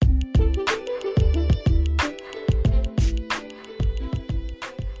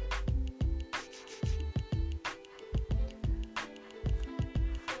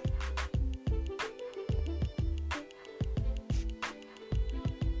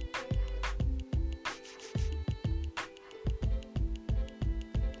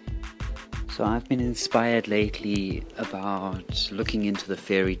So I've been inspired lately about looking into the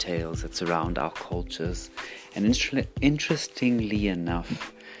fairy tales that surround our cultures. And interestingly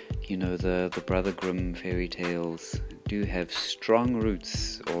enough, the Brother Grimm fairy tales do have strong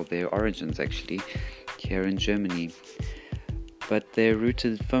roots, or their origins actually, here in Germany. But they're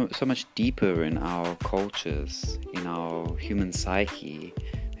rooted so much deeper in our cultures, in our human psyche,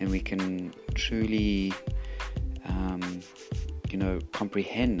 than we can truly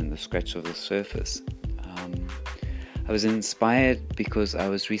comprehend in the scratch of the surface. I was inspired because I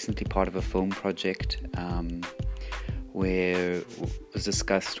was recently part of a film project where it was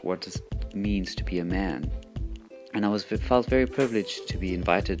discussed what it means to be a man. And I felt very privileged to be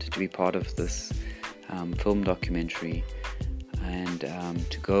invited to be part of this film documentary and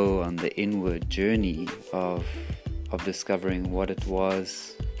to go on the inward journey of discovering what it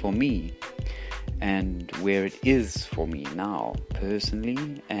was for me and where it is for me now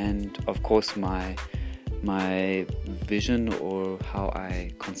personally, and of course my vision or how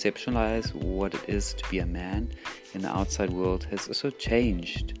I conceptualize what it is to be a man in the outside world has also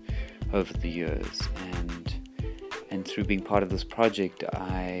changed over the years. And through being part of this project,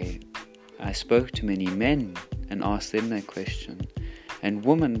 I spoke to many men and asked them that question, and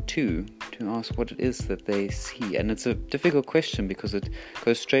women too, to ask what it is that they see. And it's a difficult question because it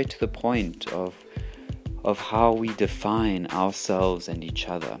goes straight to the point of how we define ourselves and each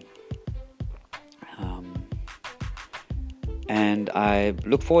other. And I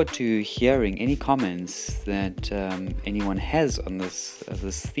look forward to hearing any comments that anyone has on this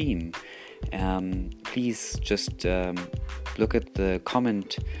theme. Please just look at the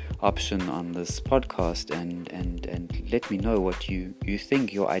comment option on this podcast and let me know what you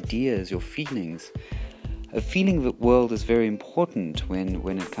think, your ideas, your feelings. A feeling the world is very important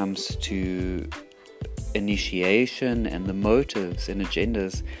when it comes to initiation and the motives and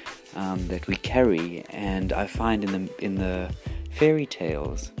agendas that we carry. And I find in the fairy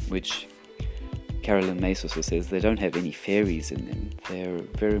tales, which Caroline Myss also says they don't have any fairies in them. They're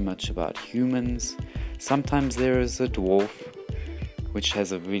very much about humans. Sometimes there is a dwarf, which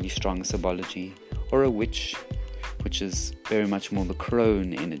has a really strong symbology, or a witch, which is very much more the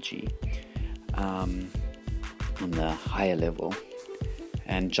crone energy on the higher level.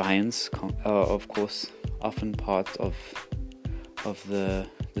 And giants are, of course, often part of the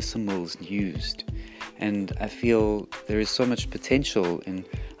symbols used. And I feel there is so much potential in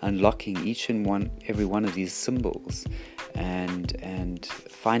unlocking every one of these symbols and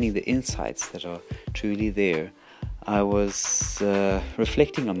finding the insights that are truly there. I was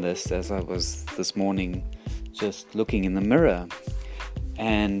reflecting on this as I was this morning just looking in the mirror,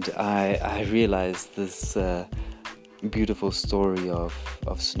 and I realized this beautiful story of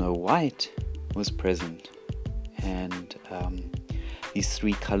Snow White was present, and these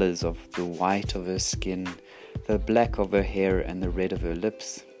three colors of the white of her skin, the black of her hair, and the red of her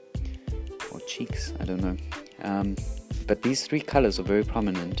lips or cheeks, I don't know, but these three colors are very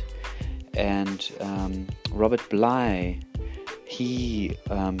prominent. And Robert Bly, he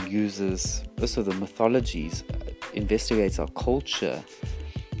uses also the mythologies, investigates our culture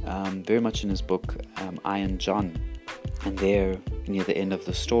very much in his book Iron John. And there, near the end of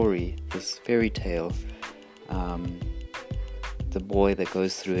the story, this fairy tale, the boy that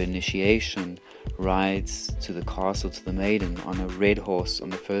goes through initiation rides to the castle, to the maiden, on a red horse on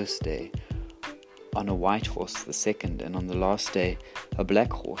the first day, on a white horse the second, and on the last day a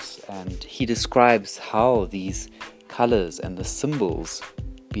black horse. And he describes how these colors and the symbols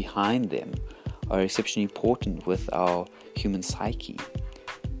behind them are exceptionally important with our human psyche.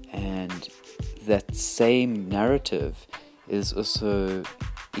 And that same narrative is also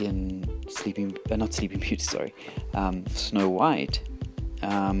in Snow White.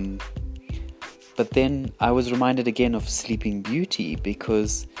 But then I was reminded again of Sleeping Beauty,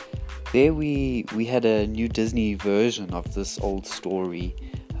 because there we had a new Disney version of this old story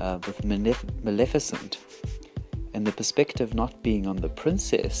with Maleficent, and the perspective not being on the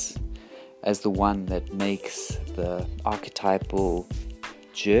princess as the one that makes the archetypal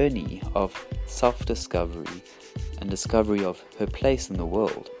journey of self-discovery and discovery of her place in the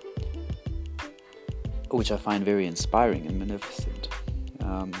world, which I find very inspiring and Maleficent,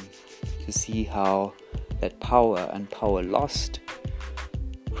 to see how that power and power lost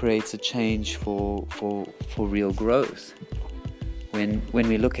creates a change for real growth. When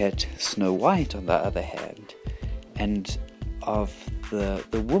we look at Snow White, on the other hand, and of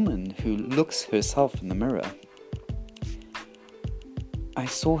the woman who looks herself in the mirror, I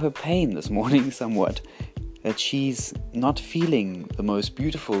saw her pain this morning somewhat, that she's not feeling the most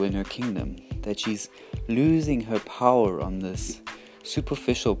beautiful in her kingdom, that she's losing her power on this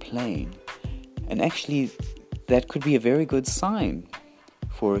superficial plane, And actually, that could be a very good sign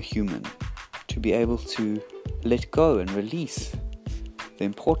for a human, to be able to let go and release the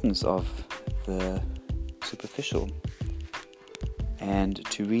importance of the superficial, and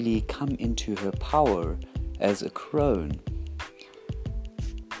to really come into her power as a crone.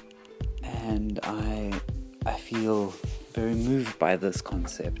 And I feel very moved by this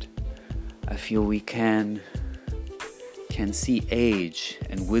concept. I feel we can see age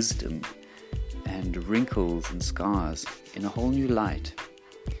and wisdom and wrinkles and scars in a whole new light.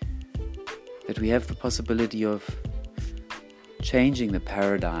 That we have the possibility of changing the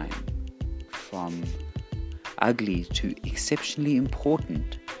paradigm from ugly to exceptionally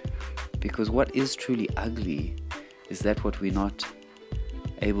important. Because what is truly ugly is that what we're not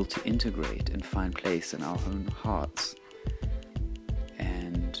able to integrate and find place in our own hearts.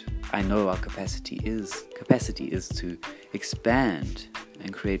 And I know our capacity is to expand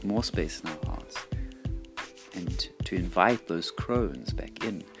and create more space in our hearts, and to invite those crones back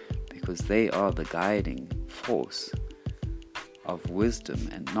in, because they are the guiding force of wisdom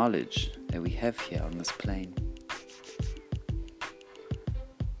and knowledge that we have here on this plane.